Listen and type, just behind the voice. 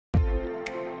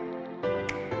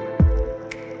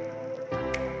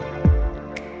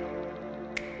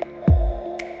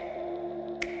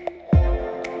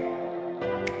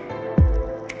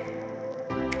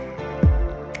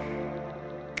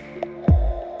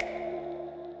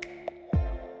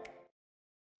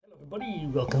everybody,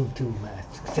 welcome to my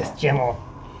success channel.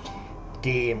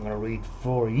 Today I'm going to read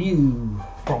for you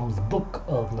from the book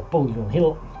of Napoleon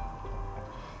Hill,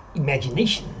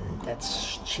 Imagination.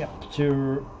 That's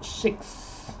chapter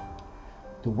 6,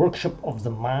 the workshop of the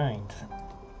mind,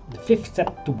 the fifth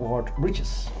step toward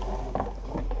riches.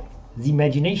 The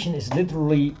imagination is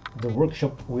literally the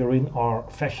workshop wherein are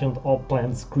fashioned all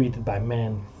plans created by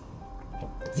man.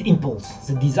 The impulse,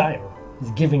 the desire, is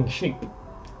giving shape,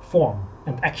 form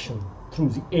and action through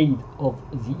the aid of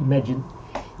the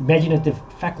imaginative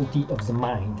faculty of the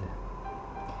mind.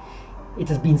 It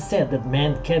has been said that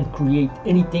man can create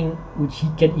anything which he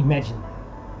can imagine.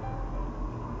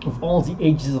 Of all the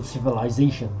ages of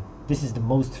civilization, this is the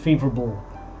most favorable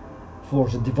for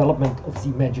the development of the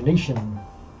imagination,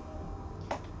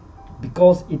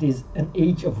 because it is an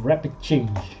age of rapid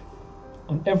change.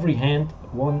 On every hand,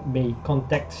 one may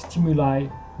contact stimuli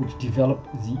which develop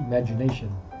the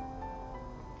imagination.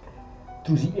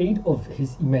 Through the aid of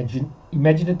his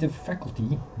imaginative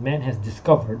faculty, man has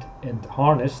discovered and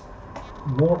harnessed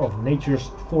more of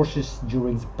nature's forces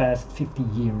during the past 50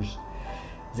 years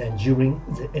than during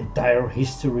the entire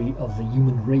history of the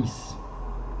human race.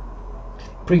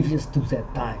 Previous to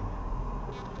that time,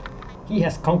 he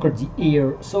has conquered the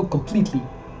air so completely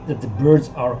that the birds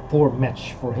are a poor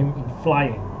match for him in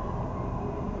flying.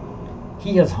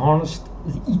 He has harnessed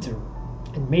the ether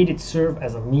and made it serve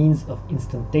as a means of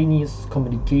instantaneous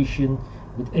communication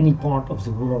with any part of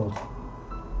the world.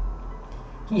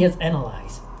 He has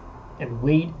analyzed and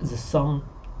weighed the sun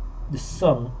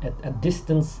at a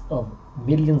distance of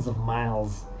millions of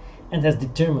miles, and has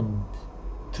determined,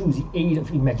 through the aid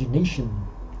of imagination,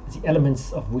 the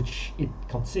elements of which it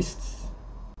consists.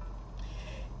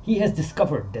 He has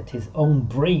discovered that his own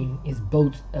brain is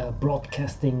both a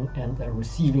broadcasting and a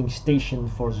receiving station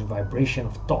for the vibration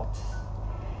of thoughts,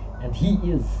 and he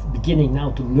is beginning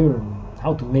now to learn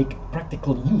how to make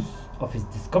practical use of this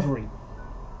discovery.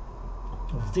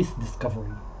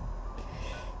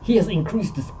 He has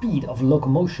increased the speed of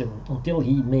locomotion until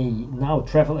he may now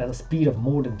travel at a speed of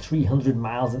more than 300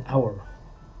 miles an hour.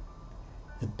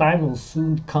 The time will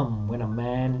soon come when a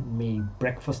man may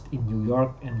breakfast in New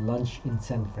York and lunch in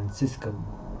San Francisco.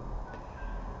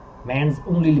 Man's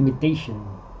only limitation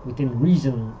within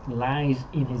reason lies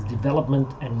in his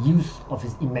development and use of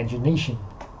his imagination.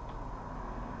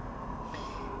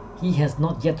 He has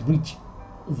not yet reached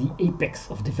the apex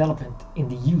of development in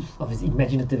the use of his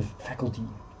imaginative faculty.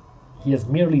 He has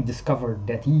merely discovered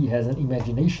that he has an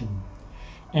imagination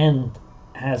and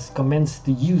has commenced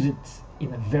to use it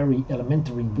in a very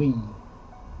elementary way.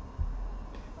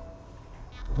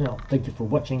 Well, thank you for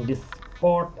watching this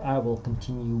part. I will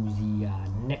continue the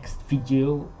next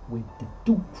video with the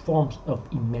 2 forms of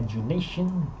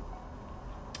imagination.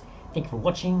 Thank you for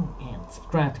watching and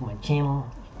subscribe to my channel.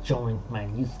 Join my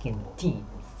new skin team.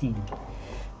 See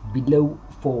below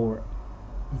for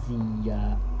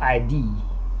the ID.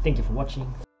 Thank you for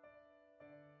watching.